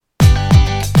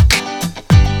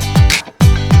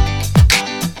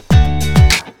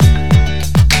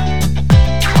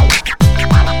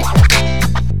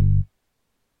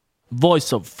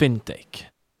Voice of Fintech.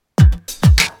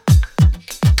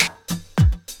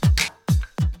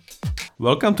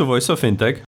 Welcome to Voice of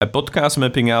Fintech, a podcast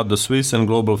mapping out the Swiss and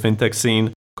global fintech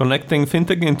scene, connecting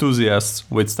fintech enthusiasts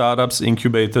with startups,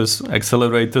 incubators,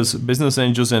 accelerators, business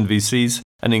angels and VCs,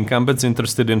 and incumbents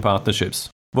interested in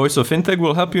partnerships. Voice of Fintech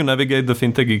will help you navigate the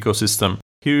fintech ecosystem.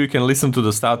 Here you can listen to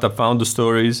the startup founder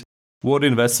stories, what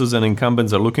investors and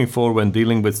incumbents are looking for when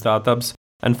dealing with startups,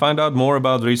 and find out more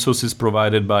about resources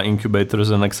provided by incubators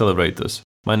and accelerators.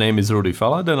 My name is Rudy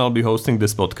Falad and I'll be hosting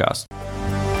this podcast.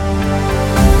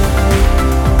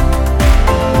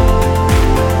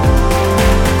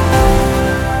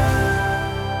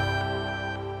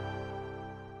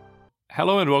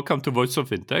 Hello and welcome to Voice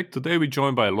of Fintech. Today we're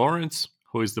joined by Lawrence,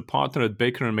 who is the partner at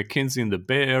Baker & McKinsey in the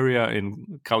Bay Area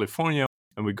in California.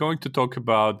 And we're going to talk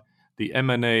about the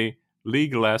M&A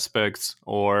legal aspects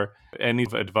or any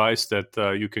advice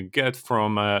that you can get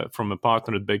from a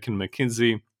partner at Baker &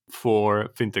 McKinsey for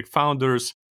fintech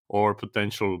founders or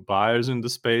potential buyers in the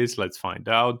space. Let's find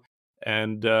out.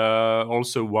 And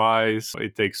also why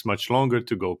it takes much longer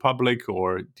to go public,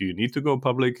 or do you need to go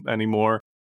public anymore?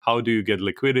 How do you get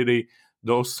liquidity?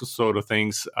 Those sort of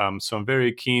things. So I'm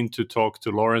very keen to talk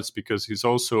to Lawrence because he's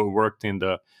also worked in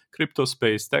the crypto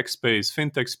space, tech space,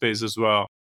 fintech space as well.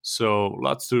 So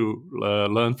lots to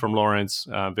learn from Lawrence.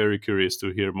 Very curious to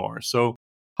hear more. So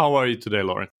how are you today,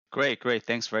 Lawrence? Great.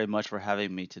 Thanks very much for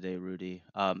having me today, Rudy.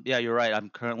 Yeah, you're right. I'm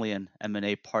currently an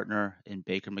M&A partner in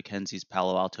Baker McKenzie's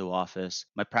Palo Alto office.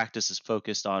 My practice is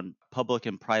focused on public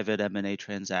and private M&A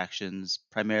transactions,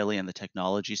 primarily in the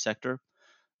technology sector.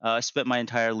 I spent my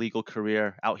entire legal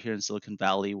career out here in Silicon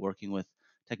Valley working with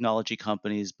technology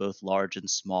companies, both large and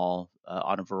small,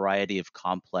 on a variety of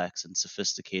complex and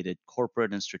sophisticated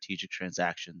corporate and strategic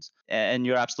transactions. And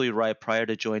you're absolutely right. Prior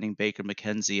to joining Baker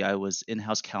McKenzie, I was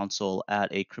in-house counsel at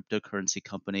a cryptocurrency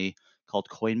company called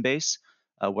Coinbase,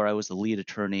 where I was the lead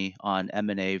attorney on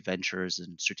M&A ventures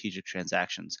and strategic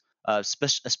transactions.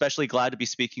 Especially glad to be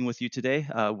speaking with you today.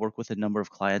 Work with a number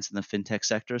of clients in the fintech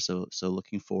sector, so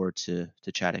looking forward to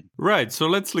chatting. Right. So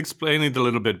let's explain it a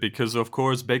little bit because, of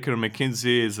course, Baker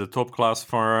McKinsey is a top-class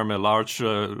firm, a large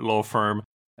law firm,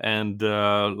 and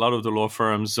a lot of the law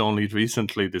firms only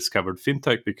recently discovered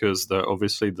fintech because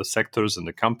obviously the sectors and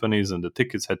the companies and the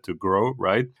tickets had to grow,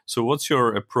 right? So what's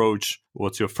your approach?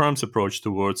 What's your firm's approach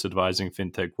towards advising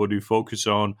fintech? What do you focus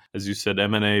on? As you said,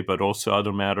 M&A, but also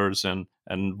other matters.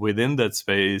 And within that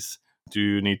space, do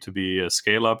you need to be a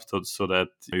scale-up so that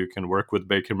you can work with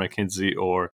Baker McKinsey,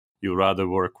 or you rather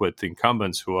work with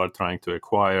incumbents who are trying to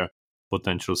acquire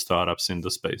potential startups in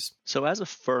the space? So as a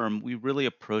firm, we really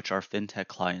approach our fintech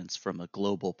clients from a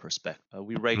global perspective.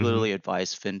 We regularly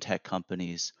advise fintech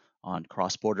companies on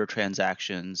cross-border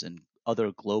transactions and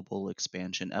other global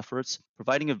expansion efforts,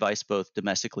 providing advice both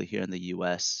domestically here in the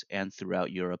US and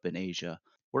throughout Europe and Asia.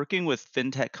 Working with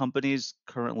fintech companies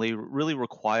currently really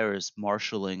requires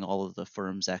marshaling all of the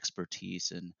firm's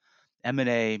expertise in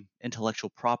M&A, intellectual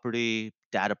property,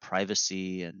 data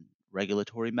privacy, and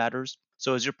regulatory matters.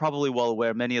 So, as you're probably well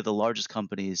aware, many of the largest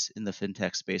companies in the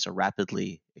fintech space are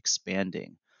rapidly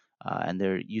expanding, and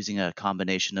they're using a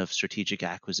combination of strategic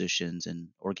acquisitions and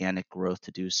organic growth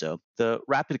to do so. The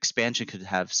rapid expansion could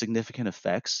have significant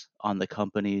effects on the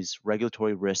company's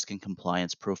regulatory risk and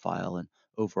compliance profile and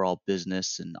overall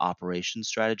business and operations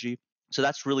strategy. So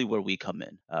that's really where we come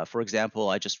in. For example,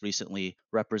 I just recently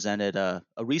represented a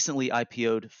recently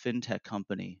IPO'd fintech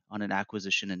company on an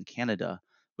acquisition in Canada,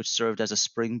 which served as a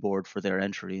springboard for their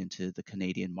entry into the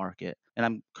Canadian market. And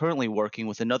I'm currently working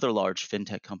with another large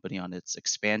fintech company on its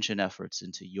expansion efforts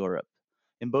into Europe.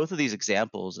 In both of these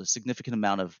examples, a significant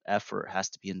amount of effort has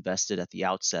to be invested at the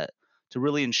outset to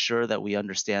really ensure that we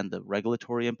understand the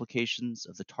regulatory implications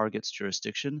of the target's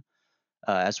jurisdiction,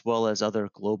 as well as other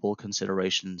global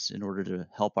considerations in order to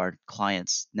help our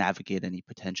clients navigate any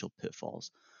potential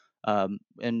pitfalls.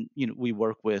 And we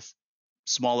work with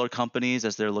smaller companies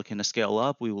as they're looking to scale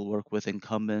up. We will work with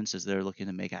incumbents as they're looking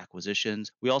to make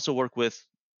acquisitions. We also work with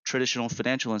traditional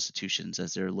financial institutions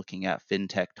as they're looking at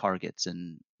fintech targets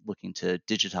and looking to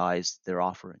digitize their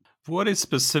offering. What is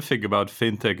specific about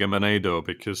fintech M&A though?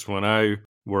 Because when I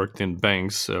worked in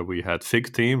banks, we had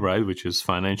FIG team, right, which is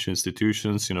financial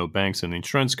institutions, banks and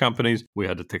insurance companies. We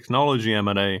had a technology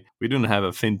M&A. We didn't have a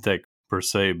fintech per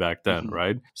se back then, Hmm.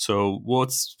 right? So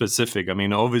what's specific? I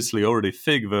mean, obviously already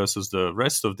FIG versus the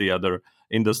rest of the other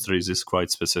industries is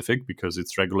quite specific because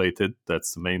it's regulated.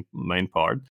 That's the main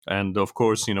part. And of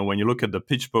course, when you look at the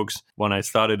pitch books, when I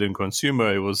started in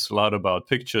consumer, it was a lot about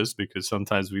pictures because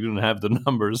sometimes we didn't have the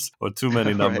numbers or too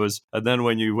many Right. numbers. And then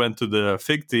when you went to the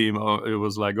FIG team, it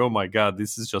was like, oh my God,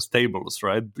 this is just tables,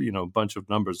 right? A bunch of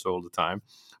numbers all the time.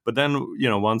 But then,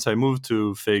 once I moved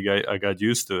to FIG, I got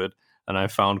used to it. And I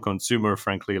found consumer,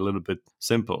 frankly, a little bit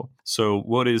simple. So,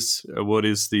 what is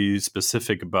the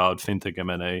specific about fintech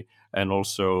M&A, and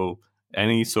also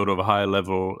any sort of high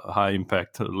level, high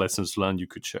impact lessons learned you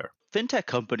could share? Fintech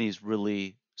companies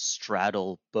really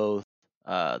straddle both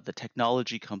the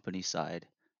technology company side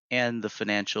and the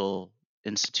financial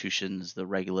institutions, the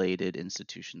regulated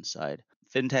institution side.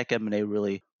 Fintech M&A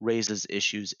really raises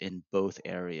issues in both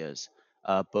areas,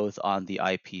 both on the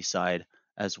IP side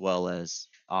as well as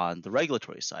on the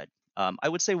regulatory side. I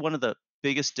would say one of the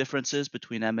biggest differences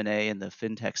between M&A and the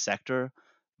fintech sector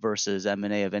versus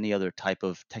M&A of any other type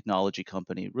of technology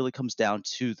company really comes down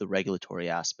to the regulatory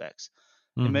aspects.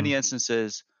 In Hmm. many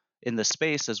instances in the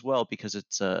space as well, because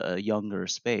it's a younger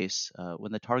space,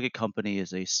 when the target company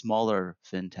is a smaller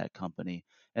fintech company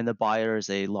and the buyer is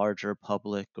a larger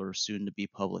public or soon to be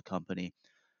public company,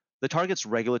 the target's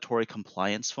regulatory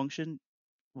compliance function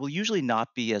will usually not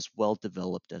be as well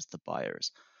developed as the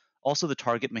buyer's. Also, the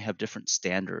target may have different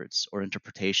standards or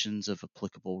interpretations of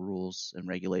applicable rules and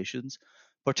regulations,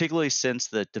 particularly since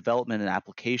the development and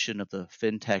application of the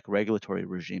fintech regulatory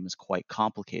regime is quite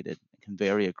complicated and can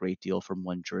vary a great deal from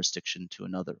one jurisdiction to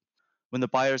another. When the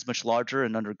buyer is much larger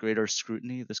and under greater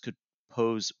scrutiny, this could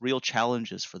pose real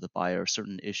challenges for the buyer if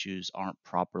certain issues aren't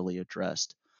properly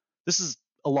addressed. This is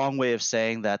a long way of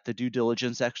saying that the due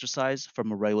diligence exercise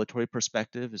from a regulatory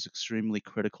perspective is extremely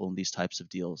critical in these types of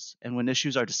deals. And when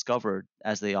issues are discovered,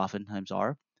 as they oftentimes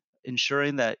are,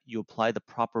 ensuring that you apply the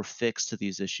proper fix to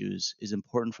these issues is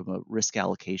important from a risk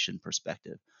allocation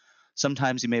perspective.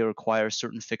 Sometimes you may require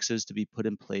certain fixes to be put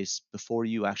in place before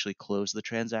you actually close the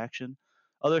transaction.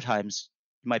 Other times,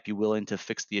 you might be willing to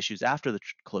fix the issues after the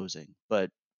closing, but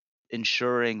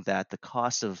ensuring that the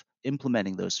cost of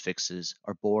implementing those fixes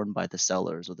are borne by the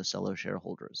sellers or the seller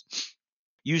shareholders.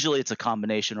 Usually, it's a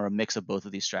combination or a mix of both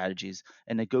of these strategies,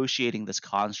 and negotiating this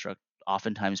construct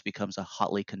oftentimes becomes a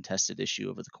hotly contested issue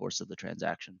over the course of the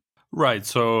transaction. Right.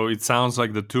 So it sounds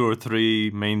like the two or three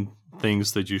main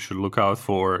things that you should look out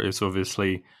for is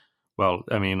obviously, well,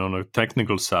 I mean, on a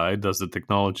technical side, does the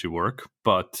technology work?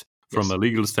 But from Yes. a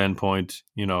legal standpoint,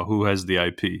 who has the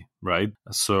IP, right?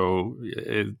 So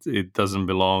it doesn't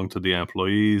belong to the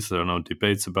employees. There are no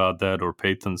debates about that, or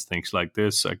patents, things like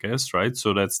this, I guess, right?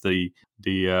 So that's the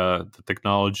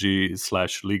technology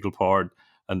slash legal part,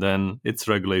 and then it's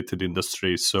regulated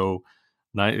industry. So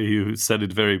now, you said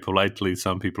it very politely.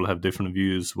 Some people have different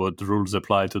views what rules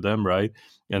apply to them, right?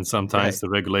 And sometimes Right. the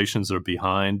regulations are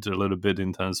behind a little bit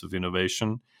in terms of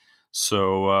innovation.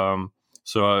 So,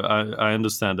 I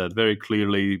understand that very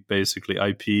clearly. Basically,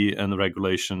 IP and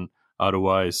regulation.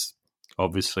 Otherwise,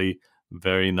 obviously,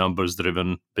 very numbers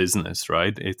driven business,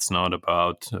 right? It's not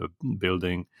about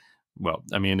building. Well,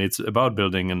 I mean, it's about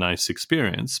building a nice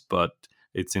experience, but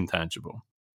it's intangible.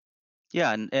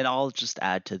 Yeah, and I'll just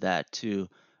add to that too.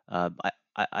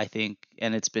 I think,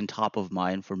 and it's been top of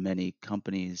mind for many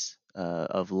companies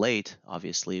of late,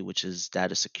 obviously, which is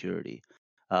data security.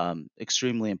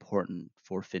 Extremely important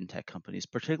for fintech companies,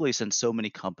 particularly since so many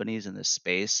companies in this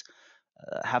space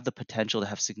have the potential to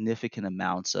have significant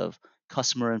amounts of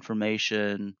customer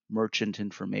information, merchant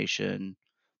information,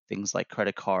 things like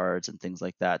credit cards and things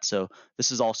like that. So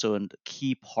this is also a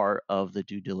key part of the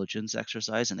due diligence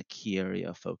exercise and a key area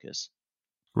of focus.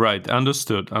 Right.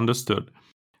 Understood. Understood.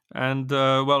 And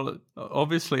well,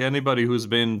 obviously, anybody who's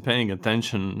been paying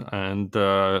attention and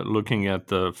looking at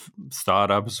the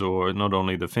startups, or not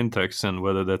only the fintechs, and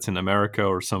whether that's in America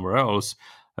or somewhere else,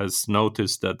 has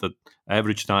noticed that the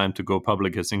average time to go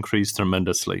public has increased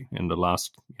tremendously in the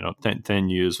last 10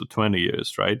 years or 20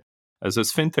 years, right? As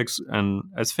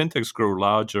fintechs grow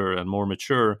larger and more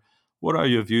mature, what are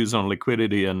your views on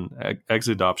liquidity and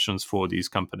exit options for these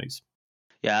companies?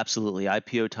 Yeah, absolutely.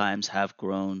 IPO times have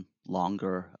grown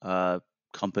longer.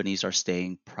 Companies are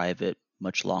staying private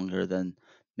much longer than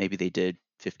maybe they did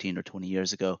 15 or 20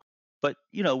 years ago. But,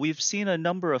 we've seen a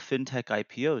number of fintech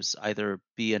IPOs either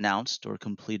be announced or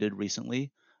completed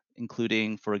recently,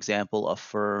 including, for example,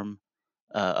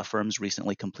 Affirm's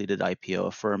recently completed IPO.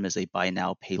 Affirm is a buy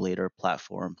now, pay later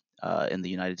platform in the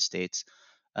United States.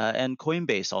 And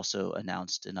Coinbase also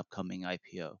announced an upcoming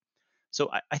IPO.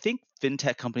 So I think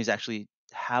fintech companies actually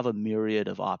have a myriad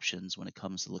of options when it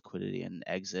comes to liquidity and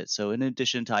exit. So, in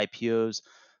addition to IPOs,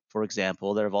 for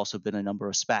example, there have also been a number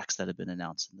of SPACs that have been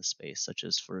announced in the space, such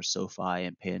as for SoFi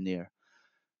and Payoneer.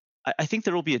 I think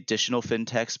there will be additional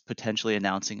fintechs potentially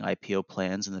announcing IPO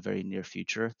plans in the very near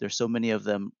future. There's so many of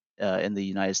them in the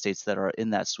United States that are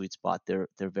in that sweet spot. They're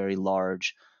very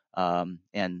large,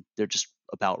 and they're just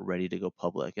about ready to go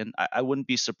public. And I wouldn't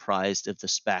be surprised if the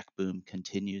SPAC boom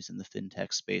continues in the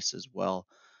fintech space as well.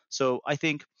 So I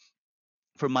think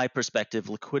from my perspective,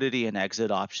 liquidity and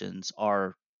exit options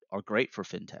are great for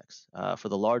fintechs. For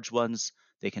the large ones,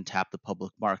 they can tap the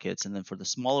public markets, and then for the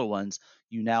smaller ones,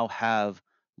 you now have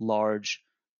large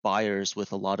buyers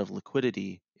with a lot of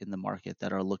liquidity in the market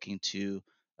that are looking to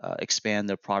expand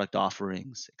their product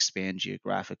offerings, expand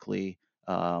geographically,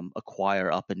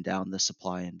 acquire up and down the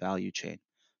supply and value chain.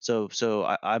 So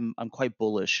I'm quite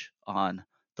bullish on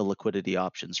the liquidity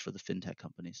options for the fintech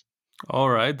companies.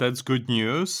 All right, that's good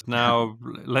news. Now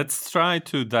let's try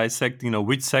to dissect,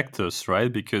 which sectors,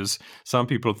 right? Because some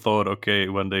people thought, okay,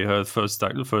 when they heard first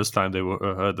time they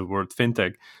heard the word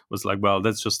fintech, was like, well,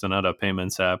 that's just another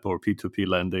payments app or P2P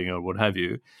lending or what have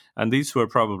you. And these were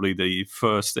probably the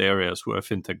first areas where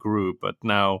fintech grew. But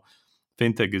now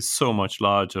fintech is so much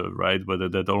larger, right? Whether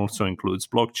that also includes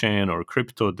blockchain or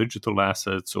crypto, digital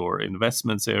assets or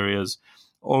investments areas,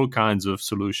 all kinds of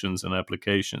solutions and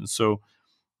applications. So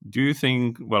do you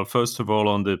think, well, first of all,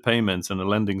 on the payments and the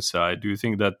lending side, do you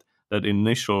think that that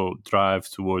initial drive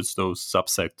towards those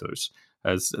subsectors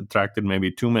has attracted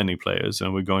maybe too many players,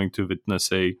 and we're going to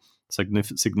witness a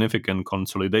significant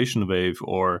consolidation wave,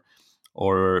 or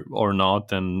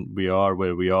not, and we are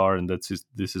where we are, and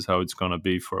this is how it's going to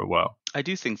be for a while? I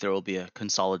do think there will be a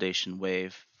consolidation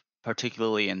wave,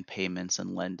 particularly in payments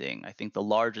and lending. I think the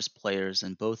largest players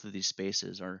in both of these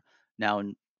spaces are now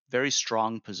in very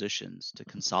strong positions to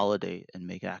consolidate and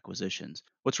make acquisitions.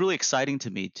 What's really exciting to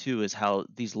me, too, is how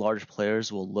these large players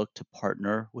will look to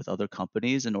partner with other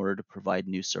companies in order to provide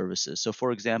new services. So,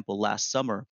 for example, last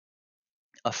summer,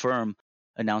 Affirm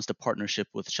announced a partnership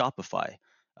with Shopify,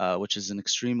 which is an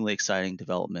extremely exciting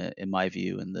development, in my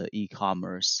view, in the e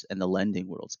commerce and the lending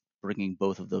worlds, bringing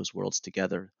both of those worlds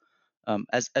together.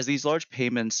 As these large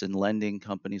payments and lending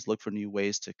companies look for new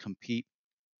ways to compete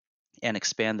and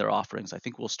expand their offerings, I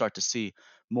think we'll start to see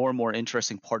more and more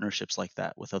interesting partnerships like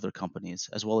that with other companies,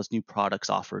 as well as new products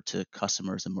offered to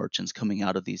customers and merchants coming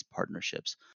out of these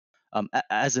partnerships.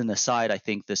 As an aside, I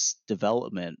think this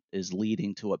development is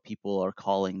leading to what people are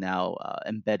calling now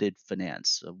embedded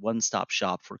finance, a one stop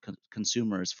shop for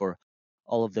consumers for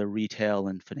all of their retail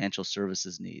and financial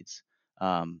services needs.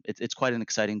 It's quite an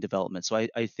exciting development. So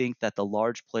I think that the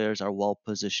large players are well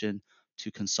positioned to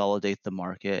consolidate the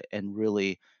market and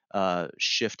really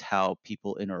shift how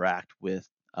people interact with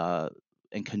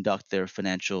and conduct their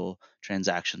financial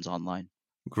transactions online.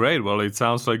 Great. Well, it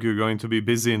sounds like you're going to be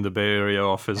busy in the Bay Area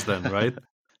office then, right?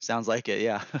 Sounds like it,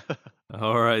 yeah.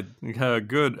 All right,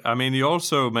 good. I mean, you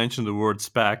also mentioned the word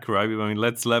SPAC, right? I mean,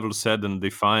 let's level set and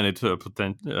define it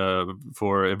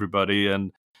for everybody.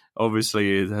 And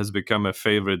obviously, it has become a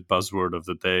favorite buzzword of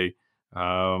the day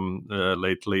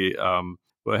lately.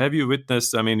 But have you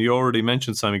witnessed? I mean, you already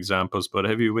mentioned some examples, but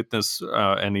have you witnessed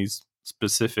any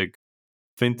specific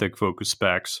fintech-focused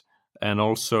SPACs? And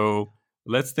also,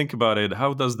 let's think about it.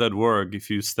 How does that work if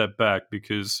you step back?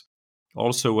 Because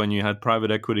also, when you had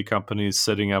private equity companies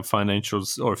setting up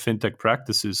financials or fintech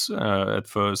practices at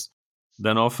first,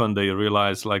 then often they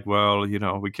realized, like, well,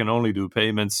 we can only do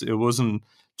payments. It wasn't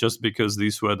just because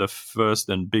these were the first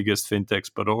and biggest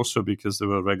fintechs, but also because they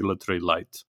were regulatory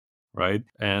light, right?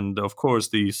 And of course,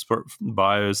 these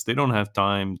buyers, they don't have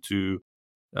time to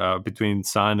between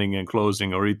signing and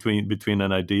closing, or between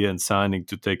an idea and signing,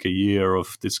 to take a year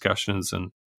of discussions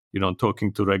and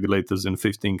talking to regulators in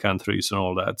 15 countries and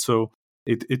all that. So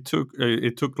it took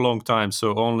a long time.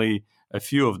 So only a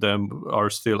few of them are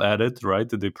still at it, right?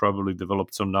 They probably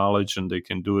developed some knowledge and they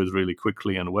can do it really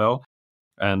quickly and well.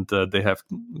 And they have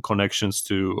connections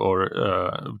to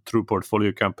or through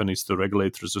portfolio companies to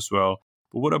regulators as well.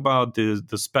 But what about the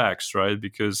SPACs, right?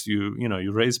 Because you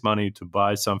raise money to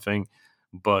buy something,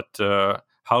 but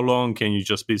how long can you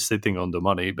just be sitting on the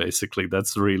money? Basically,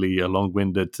 that's really a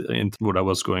long-winded in what I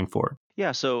was going for.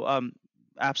 Yeah, so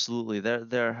absolutely.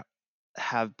 There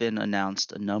have been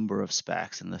announced a number of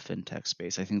SPACs in the fintech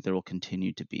space. I think there will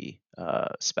continue to be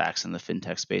SPACs in the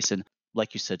fintech space. And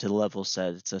like you said, to the level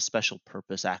said, it's a special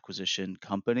purpose acquisition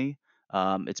company.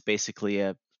 It's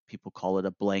basically people call it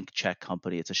a blank check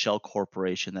company. It's a shell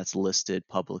corporation that's listed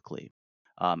publicly.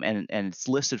 And it's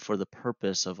listed for the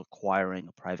purpose of acquiring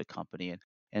a private company.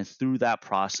 And through that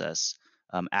process,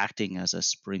 acting as a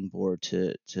springboard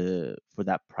to for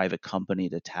that private company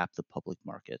to tap the public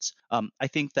markets. I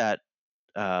think that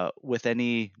with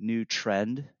any new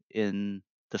trend in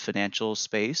the financial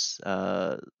space,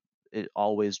 it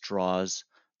always draws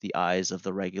the eyes of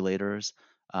the regulators,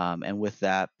 and with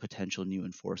that, potential new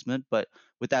enforcement. But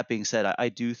with that being said, I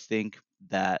do think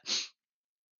that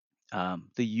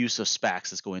the use of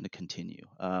SPACs is going to continue.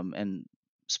 And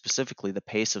specifically, the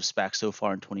pace of SPACs so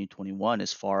far in 2021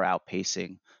 is far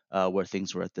outpacing where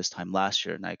things were at this time last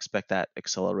year. And I expect that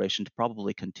acceleration to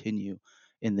probably continue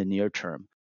in the near term.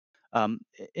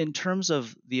 In terms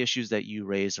of the issues that you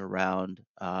raise around,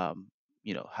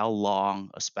 how long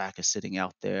a SPAC is sitting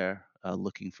out there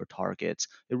looking for targets,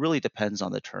 it really depends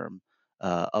on the term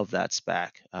of that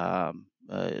SPAC.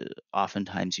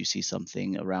 Oftentimes, you see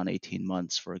something around 18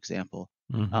 months, for example.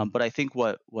 Hmm. But I think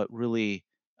what really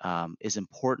is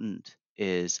important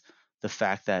is the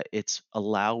fact that it's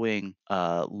allowing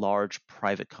large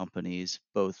private companies,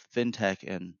 both fintech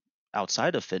and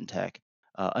outside of fintech,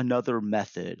 another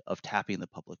method of tapping the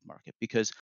public market.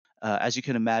 Because as you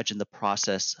can imagine, the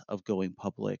process of going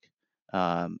public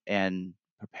and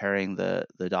preparing the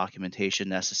documentation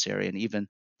necessary, and even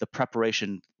the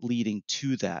preparation leading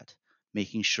to that,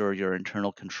 making sure your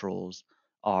internal controls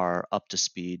are up to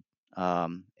speed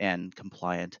and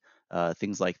compliant,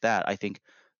 things like that. I think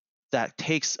that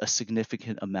takes a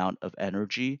significant amount of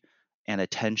energy and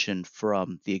attention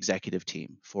from the executive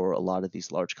team for a lot of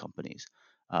these large companies.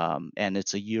 And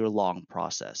it's a year-long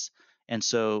process. And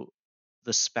so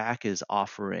the SPAC is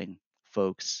offering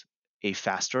folks a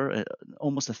faster,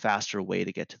 almost a faster way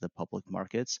to get to the public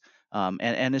markets.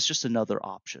 And it's just another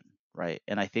option, right?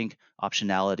 And I think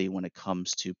optionality when it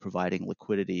comes to providing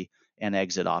liquidity and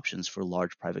exit options for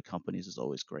large private companies is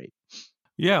always great.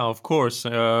 Yeah, of course.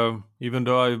 Even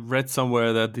though I read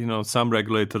somewhere that some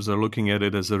regulators are looking at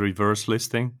it as a reverse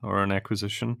listing or an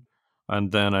acquisition,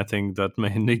 and then I think that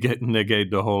may negate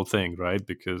the whole thing, right?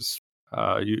 Because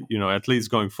at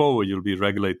least going forward, you'll be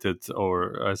regulated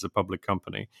or as a public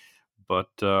company. But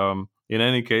in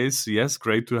any case, yes,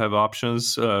 great to have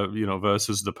options,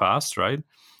 versus the past, right?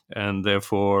 And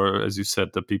therefore, as you said,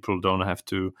 the people don't have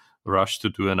to rush to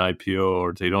do an IPO,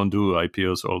 or they don't do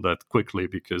IPOs all that quickly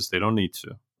because they don't need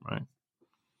to, right?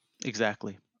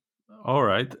 Exactly. All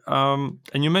right. And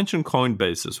you mentioned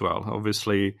Coinbase as well.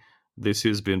 Obviously, this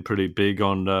has been pretty big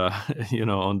on the,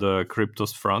 on the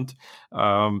cryptos front.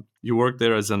 You work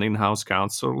there as an in-house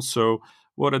counsel. So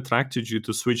what attracted you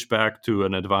to switch back to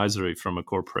an advisory from a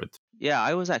corporate? Yeah,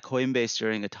 I was at Coinbase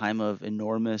during a time of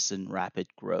enormous and rapid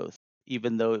growth,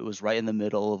 even though it was right in the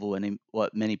middle of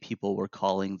what many people were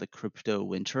calling the crypto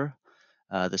winter.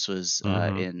 This was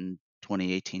Hmm. in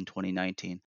 2018,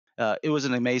 2019. It was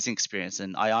an amazing experience,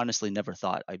 and I honestly never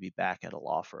thought I'd be back at a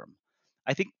law firm.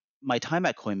 I think my time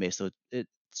at Coinbase, though,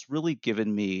 it's really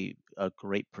given me a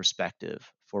great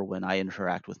perspective for when I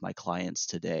interact with my clients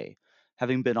today.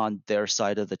 Having been on their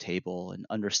side of the table and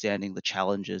understanding the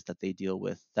challenges that they deal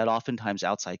with that oftentimes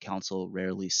outside counsel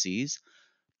rarely sees,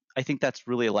 I think that's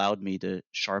really allowed me to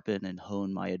sharpen and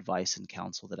hone my advice and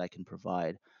counsel that I can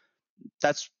provide.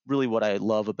 That's really what I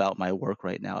love about my work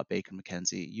right now at Baker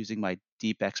McKenzie, using my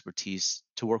deep expertise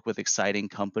to work with exciting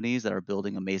companies that are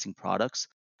building amazing products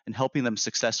and helping them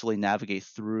successfully navigate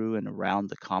through and around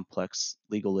the complex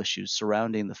legal issues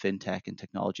surrounding the fintech and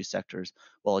technology sectors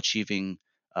while achieving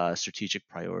strategic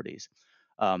priorities.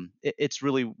 It's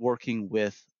really working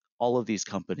with all of these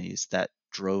companies that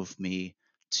drove me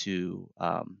to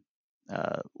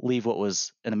leave what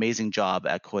was an amazing job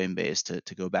at Coinbase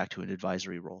to go back to an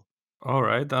advisory role. All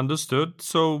right, understood.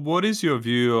 So, what is your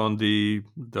view on the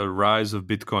rise of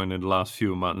Bitcoin in the last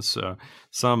few months?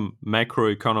 Some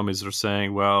macroeconomists are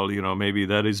saying, well, maybe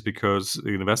that is because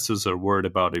investors are worried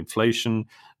about inflation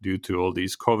due to all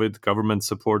these COVID government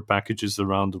support packages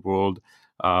around the world.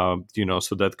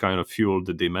 So that kind of fueled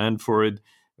the demand for it.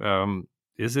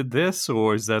 Is it this,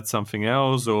 or is that something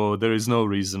else, or there is no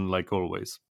reason, like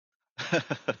always?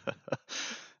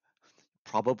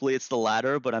 Probably it's the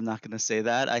latter, but I'm not going to say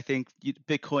that. I think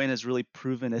Bitcoin has really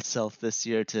proven itself this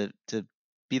year to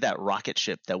be that rocket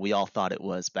ship that we all thought it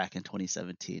was back in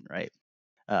 2017, right?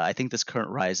 I think this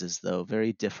current rise is though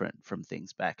very different from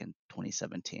things back in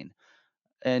 2017.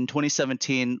 In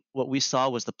 2017, what we saw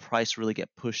was the price really get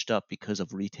pushed up because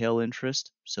of retail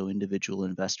interest, so individual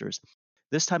investors.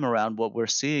 This time around, what we're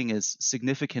seeing is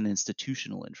significant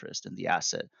institutional interest in the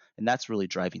asset, and that's really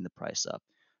driving the price up.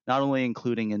 Not only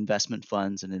including investment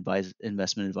funds and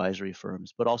investment advisory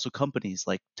firms, but also companies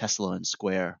like Tesla and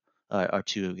Square are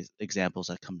two examples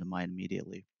that come to mind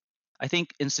immediately. I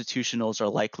think institutionals are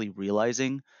likely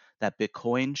realizing that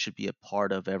Bitcoin should be a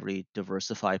part of every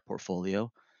diversified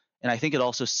portfolio. And I think it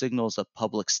also signals a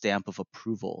public stamp of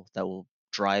approval that will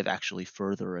drive actually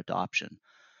further adoption.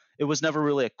 It was never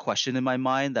really a question in my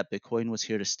mind that Bitcoin was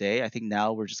here to stay. I think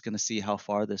now we're just going to see how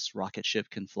far this rocket ship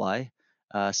can fly.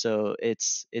 So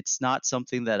it's not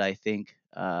something that I think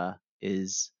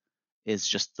is is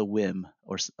just the whim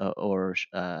or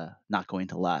not going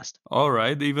to last. All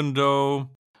right. Even though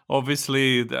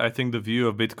obviously I think the view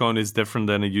of Bitcoin is different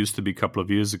than it used to be a couple of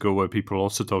years ago, where people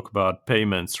also talk about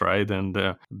payments, right? And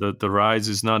the rise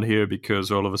is not here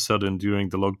because all of a sudden during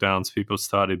the lockdowns, people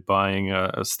started buying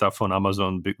stuff on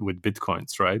Amazon with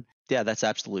Bitcoins, right? Yeah, that's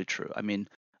absolutely true. I mean,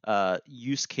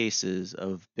 use cases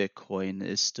of Bitcoin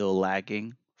is still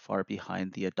lagging far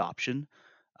behind the adoption,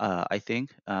 I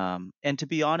think. And to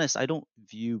be honest, I don't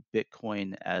view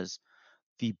Bitcoin as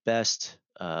the best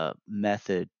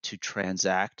method to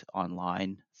transact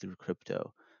online through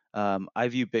crypto. I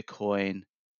view Bitcoin,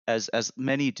 as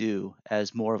many do,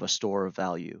 as more of a store of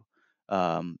value.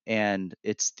 And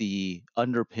it's the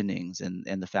underpinnings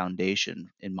and the foundation,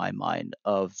 in my mind,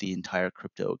 of the entire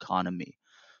crypto economy.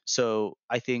 So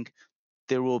I think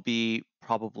there will be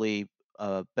probably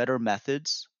better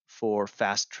methods for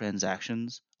fast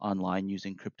transactions online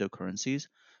using cryptocurrencies.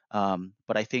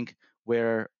 But I think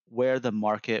where the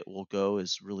market will go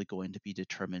is really going to be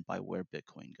determined by where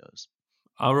Bitcoin goes.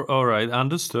 All right,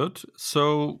 understood.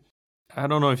 So I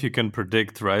don't know if you can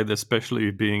predict, right?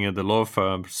 Especially being at the law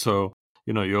firm. So,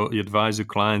 you advise your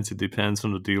clients, it depends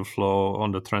on the deal flow,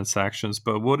 on the transactions.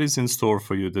 But what is in store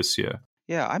for you this year?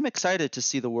 Yeah, I'm excited to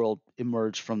see the world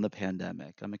emerge from the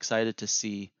pandemic. I'm excited to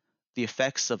see the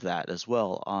effects of that as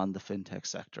well on the fintech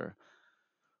sector.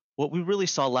 What we really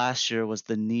saw last year was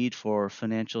the need for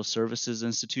financial services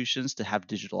institutions to have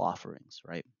digital offerings,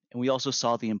 right? And we also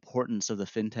saw the importance of the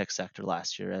fintech sector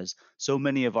last year as so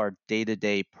many of our day to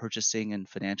day purchasing and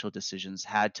financial decisions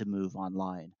had to move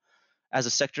online. As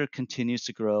the sector continues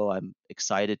to grow, I'm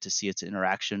excited to see its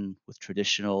interaction with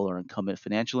traditional or incumbent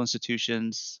financial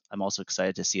institutions. I'm also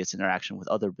excited to see its interaction with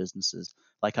other businesses,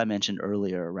 like I mentioned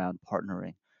earlier, around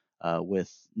partnering with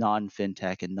non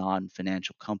fintech and non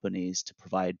financial companies to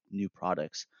provide new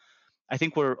products. I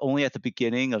think we're only at the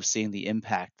beginning of seeing the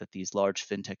impact that these large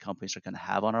fintech companies are going to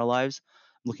have on our lives.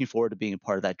 I'm looking forward to being a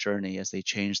part of that journey as they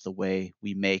change the way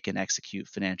we make and execute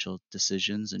financial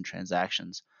decisions and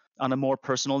transactions. On a more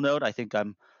personal note, I think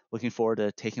I'm looking forward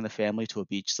to taking the family to a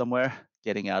beach somewhere,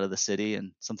 getting out of the city,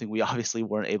 and something we obviously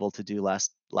weren't able to do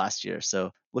last year.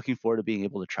 So looking forward to being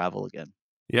able to travel again.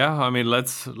 Yeah, I mean,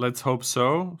 let's hope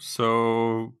so.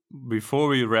 So before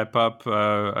we wrap up,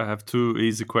 I have two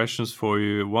easy questions for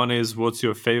you. One is, what's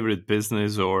your favorite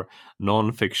business or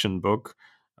non-fiction book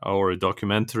or a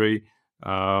documentary?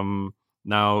 Um,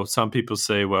 Now, some people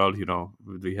say, well,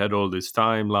 we had all this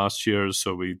time last year,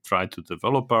 so we tried to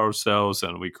develop ourselves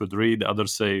and we could read.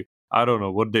 Others say, I don't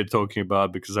know what they're talking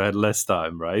about because I had less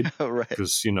time, right? Right.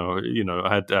 Because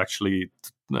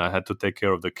I had to take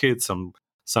care of the kids.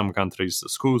 Some countries, the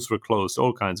schools were closed,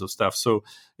 all kinds of stuff. So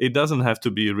it doesn't have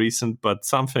to be recent, but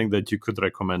something that you could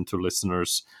recommend to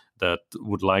listeners that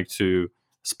would like to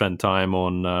spend time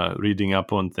on reading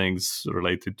up on things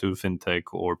related to fintech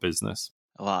or business.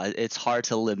 Well, it's hard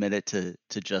to limit it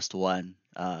to just one,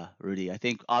 Rudy. I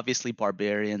think obviously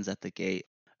Barbarians at the Gate.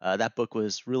 That book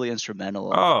was really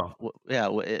instrumental. Oh,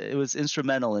 It was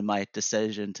instrumental in my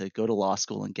decision to go to law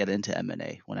school and get into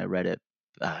M&A when I read it.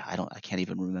 I can't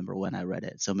even remember when I read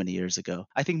it, so many years ago.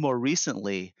 I think more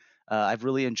recently, I've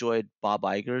really enjoyed Bob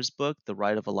Iger's book, The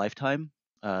Ride of a Lifetime,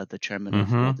 the chairman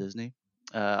of Walt mm-hmm. Disney.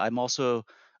 I'm also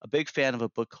a big fan of a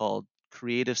book called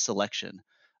Creative Selection.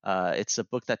 It's a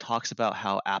book that talks about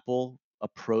how Apple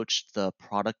approached the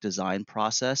product design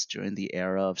process during the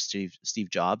era of Steve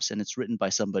Jobs, and it's written by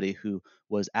somebody who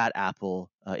was at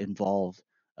Apple, involved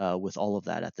with all of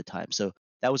that at the time. So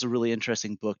that was a really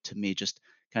interesting book to me, just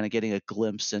kind of getting a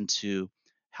glimpse into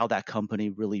how that company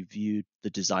really viewed the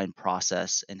design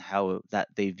process and how that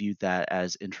they viewed that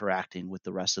as interacting with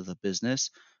the rest of the business.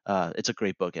 It's a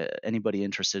great book. Anybody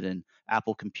interested in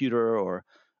Apple Computer or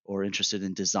interested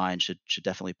in design should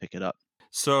definitely pick it up.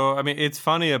 So, I mean, it's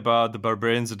funny about the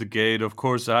Barbarians at the Gate. Of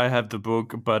course, I have the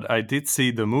book, but I did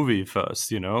see the movie first,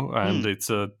 and Mm, it's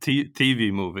a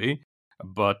TV movie.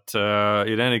 But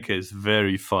in any case,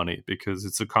 very funny because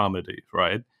it's a comedy,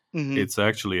 right? hmm It's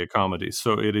actually a comedy.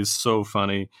 So it is so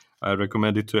funny. I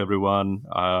recommend it to everyone.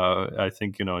 I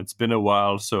think, it's been a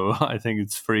while, so I think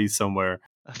it's free somewhere.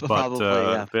 But, Probably,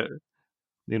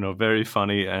 yeah. very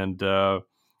funny. And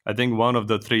I think one of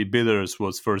the three bidders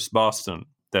was First Boston.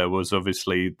 That was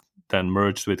obviously then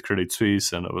merged with Credit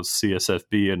Suisse, and it was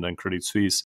CSFB and then Credit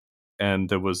Suisse. and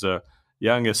there was a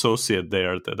young associate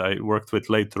there that I worked with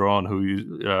later on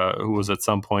who was at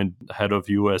some point head of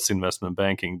U.S. investment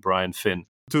banking, Brian Finn.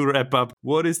 To wrap up,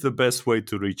 what is the best way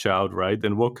to reach out, right?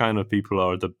 And what kind of people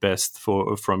are the best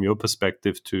from your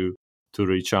perspective to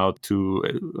reach out to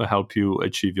help you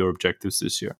achieve your objectives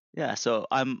this year? Yeah, so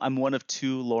I'm one of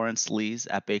two Lawrence Lees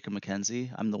at Baker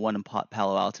McKenzie. I'm the one in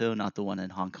Palo Alto, not the one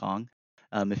in Hong Kong.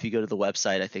 If you go to the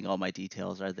website, I think all my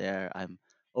details are there. I'm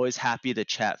always happy to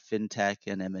chat fintech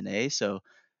and M&A. So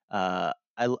I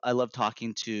love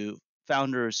talking to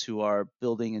founders who are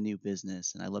building a new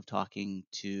business, and I love talking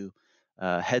to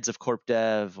heads of corp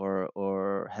dev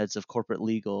or heads of corporate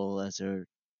legal as they're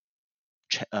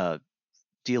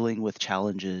dealing with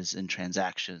challenges and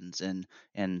transactions and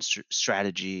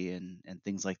strategy and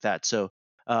things like that. So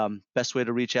best way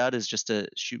to reach out is just to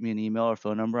shoot me an email or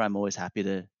phone number. I'm always happy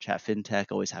to chat fintech,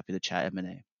 always happy to chat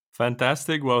M&A.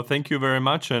 Fantastic. Well, thank you very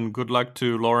much, and good luck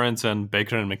to Lawrence and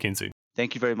Baker and McKenzie.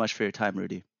 Thank you very much for your time,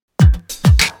 Rudy.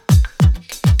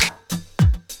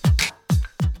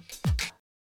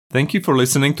 Thank you for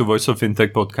listening to Voice of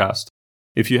Fintech podcast.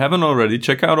 If you haven't already,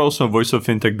 check out also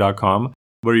voiceoffintech.com,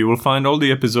 where you will find all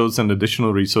the episodes and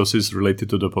additional resources related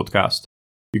to the podcast.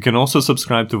 You can also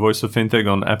subscribe to Voice of Fintech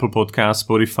on Apple Podcasts,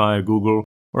 Spotify, Google,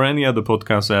 or any other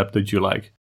podcast app that you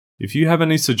like. If you have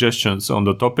any suggestions on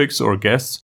the topics or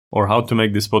guests, or how to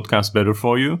make this podcast better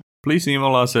for you, please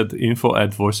email us at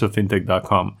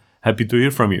info@voiceoffintech.com. Happy to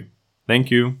hear from you. Thank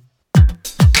you.